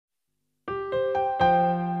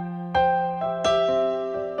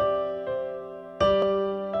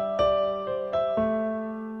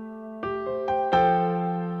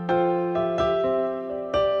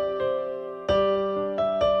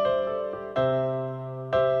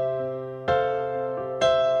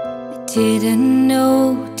Didn't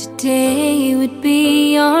know today would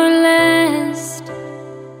be our last,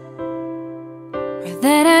 or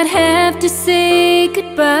that I'd have to say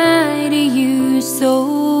goodbye to you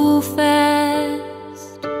so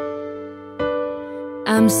fast.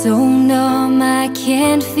 I'm so numb I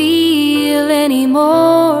can't feel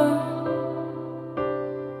anymore.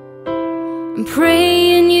 I'm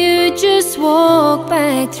praying you just walk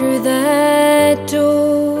back through that door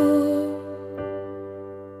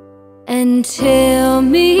and tell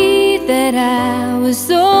me that I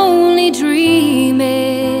was only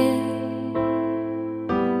dreaming.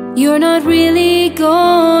 You're not really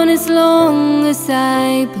gone as long as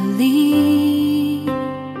I believe.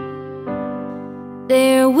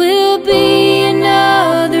 There will be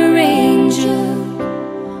another angel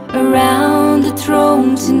around the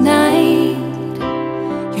throne tonight.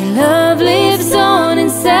 Your love lives on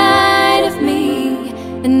inside of me,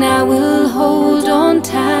 and I will hold on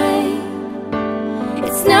tight.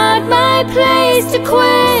 It's not my place to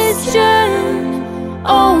question,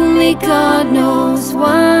 only God knows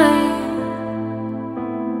why.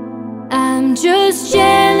 I'm just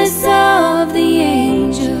jealous of the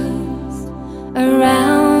angels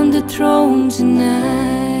around the throne tonight.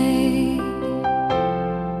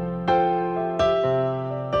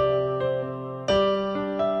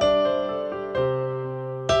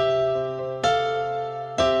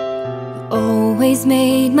 Always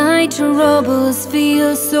made my troubles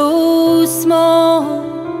feel so small,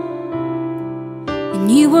 and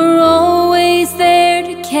you were always there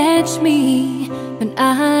to catch me when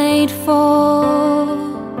I'd fall.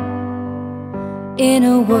 In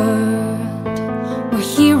a world where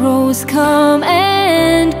heroes come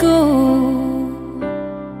and go,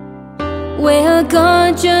 well,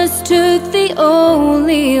 God just took the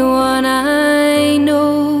only one I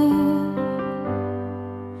know.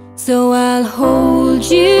 So I'll hold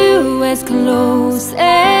you as close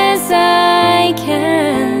as I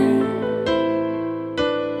can,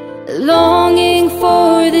 longing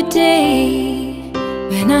for the day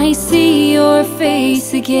when I see your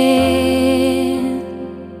face again.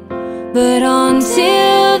 But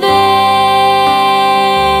until then,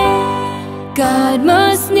 God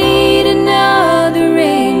must need another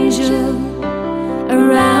angel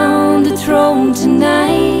around the throne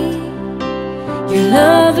tonight. Your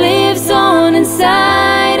love lives on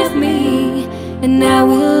inside of me, and I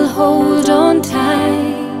will hold on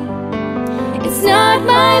tight. It's not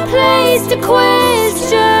my place to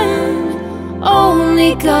question,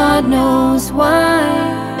 only God knows why.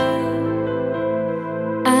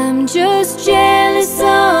 I'm just jealous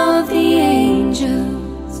of the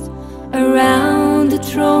angels around the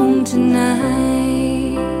throne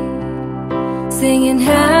tonight, singing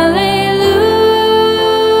hallelujah.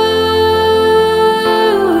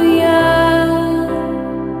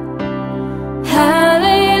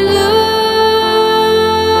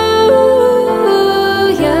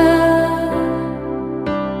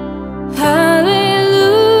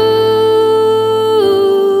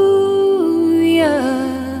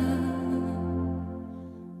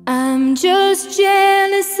 I'm just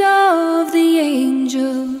jealous of the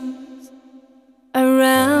angels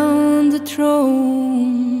around the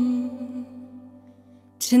throne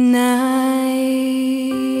tonight.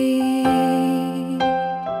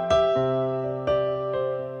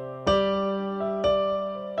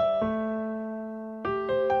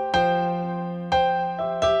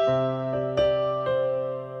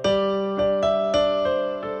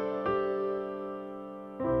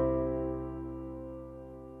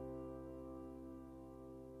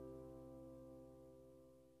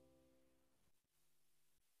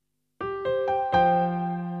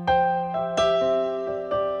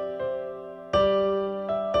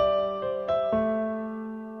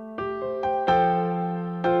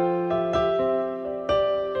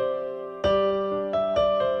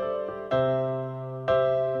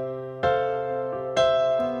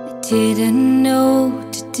 Didn't know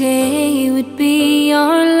today would be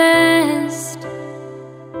our last,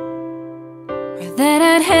 or that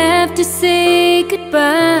I'd have to say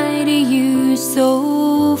goodbye to you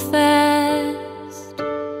so fast.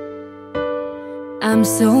 I'm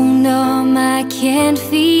so numb I can't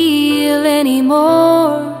feel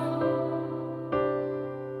anymore.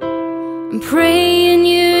 I'm praying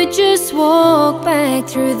you just walk back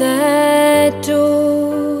through that door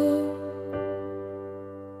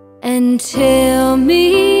and tell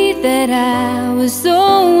me that I was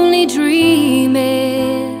only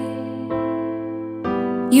dreaming.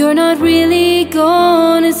 You're not really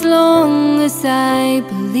gone as long as I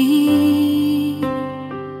believe.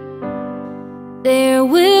 There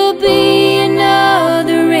will be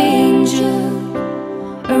another angel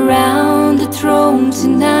around throne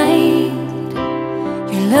tonight.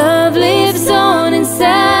 Your love lives on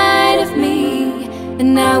inside of me,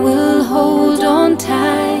 and I will hold on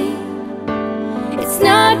tight. It's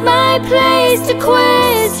not my place to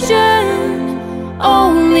question,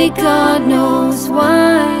 only God knows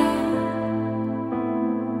why.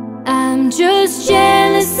 I'm just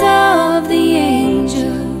jealous of the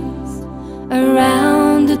angels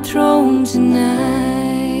around the throne tonight.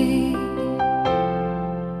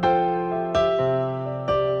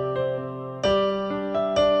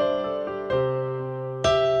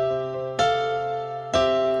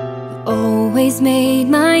 You always made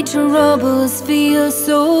my troubles feel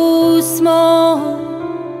so small,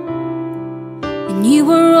 and you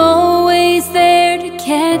were always there to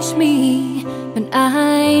catch me when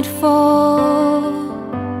I'd fall.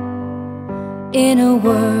 In a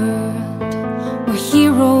world where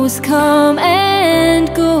heroes come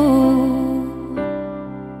and go,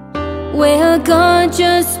 well, God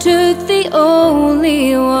just took the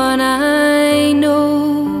only one I know.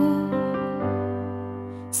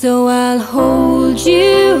 So I'll hold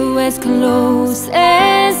you as close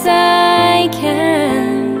as I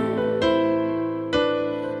can,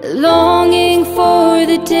 longing for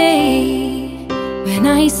the day when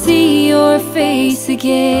I see your face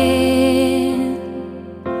again.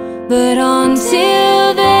 But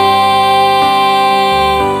until then,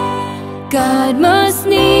 God must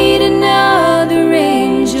need another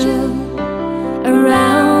angel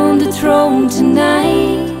around the throne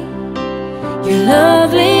tonight. Your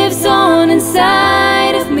love lives on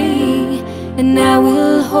inside of me, and I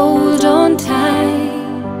will hold on tight.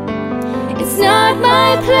 It's not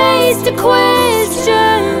my place to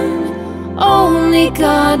question, only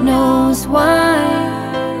God knows why.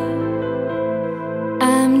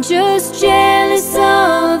 I'm just jealous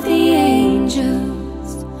of the angels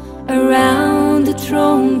around the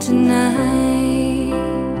throne tonight,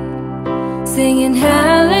 singing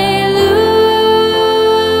hallelujah,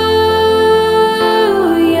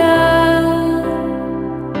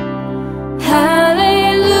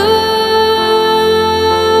 hallelujah,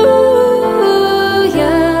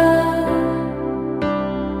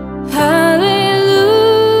 hallelujah.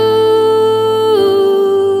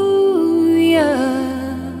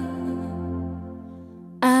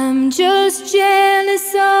 I'm just jealous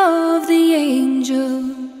of the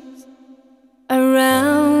angels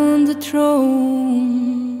around the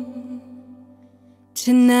throne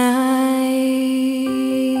tonight.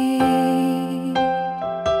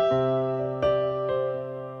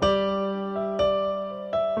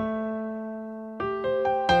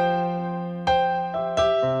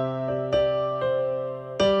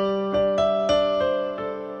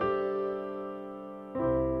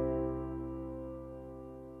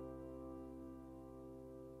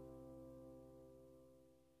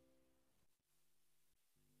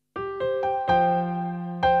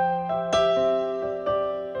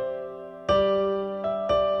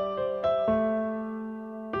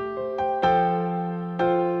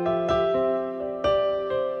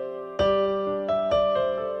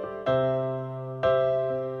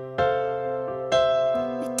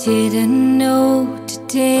 Didn't know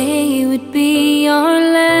today would be our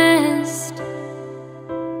last,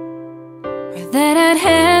 or that I'd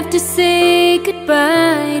have to say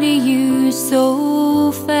goodbye to you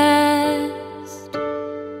so fast.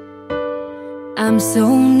 I'm so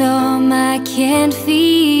numb I can't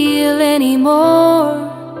feel anymore.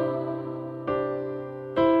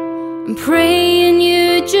 I'm praying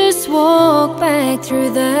you just walk back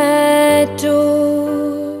through that door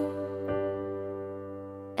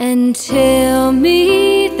and tell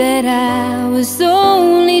me that I was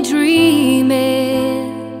only dreaming.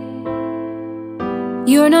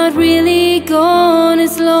 You're not really gone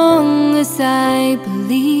as long as I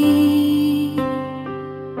believe.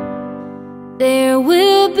 There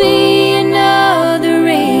will be another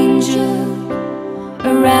angel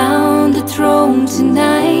around the throne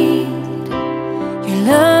tonight. Your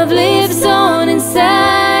love lives on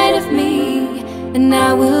inside of me, and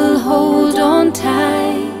I will hold on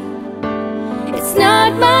tight. It's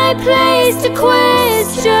not my place to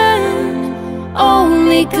question,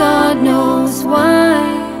 only God knows why.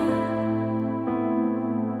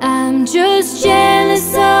 I'm just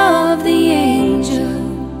jealous of the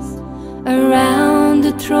angels around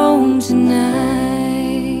the throne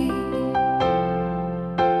tonight.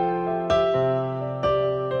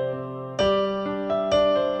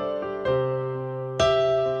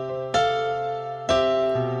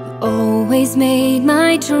 You always made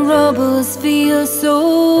my troubles feel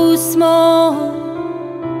so small,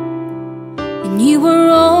 and you were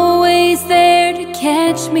always there to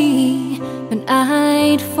catch me when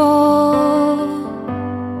I'd fall.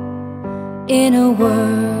 in a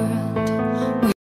world